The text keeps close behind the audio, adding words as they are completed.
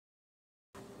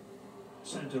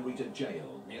Santa Rita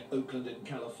Jail near Oakland in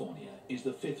California is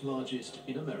the 5th largest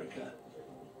in America.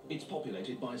 It's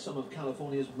populated by some of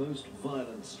California's most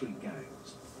violent street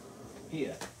gangs.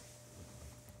 Here,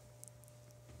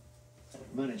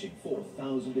 managing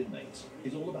 4,000 inmates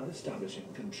is all about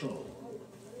establishing control.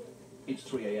 It's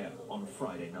 3 a.m. on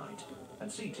Friday night,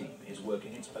 and C-Team is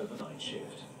working its overnight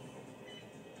shift.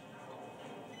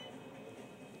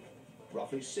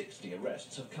 Roughly 60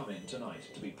 arrests have come in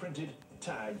tonight to be printed,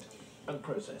 tagged, and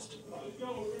processed. Let's go.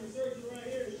 We're going to search it right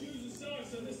here. Shoes and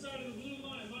socks on this side of the blue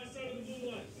line. My side of the blue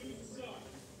line. Shoes and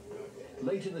socks.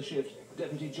 Late in the shift,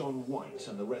 Deputy John White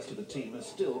and the rest of the team are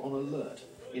still on alert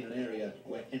in an area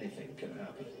where anything can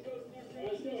happen.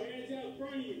 Let's go. Hands out in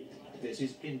front of you. This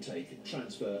is intake,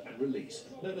 transfer, and release,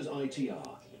 known as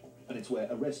ITR, and it's where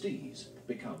arrestees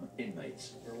become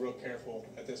inmates. We're real careful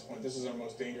at this point. This is our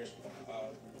most dangerous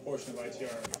portion of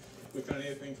ITR. We found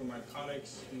anything from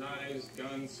narcotics, knives,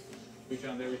 guns. We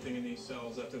found everything in these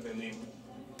cells after they leave.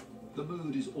 The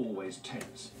mood is always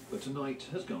tense, but tonight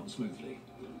has gone smoothly.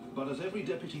 But as every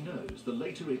deputy knows, the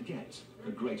later it gets,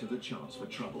 the greater the chance for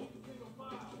trouble.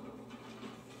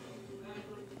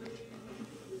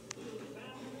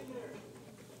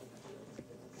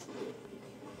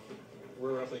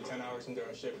 We're roughly 10 hours into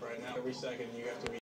our shift right now. Every second you have to be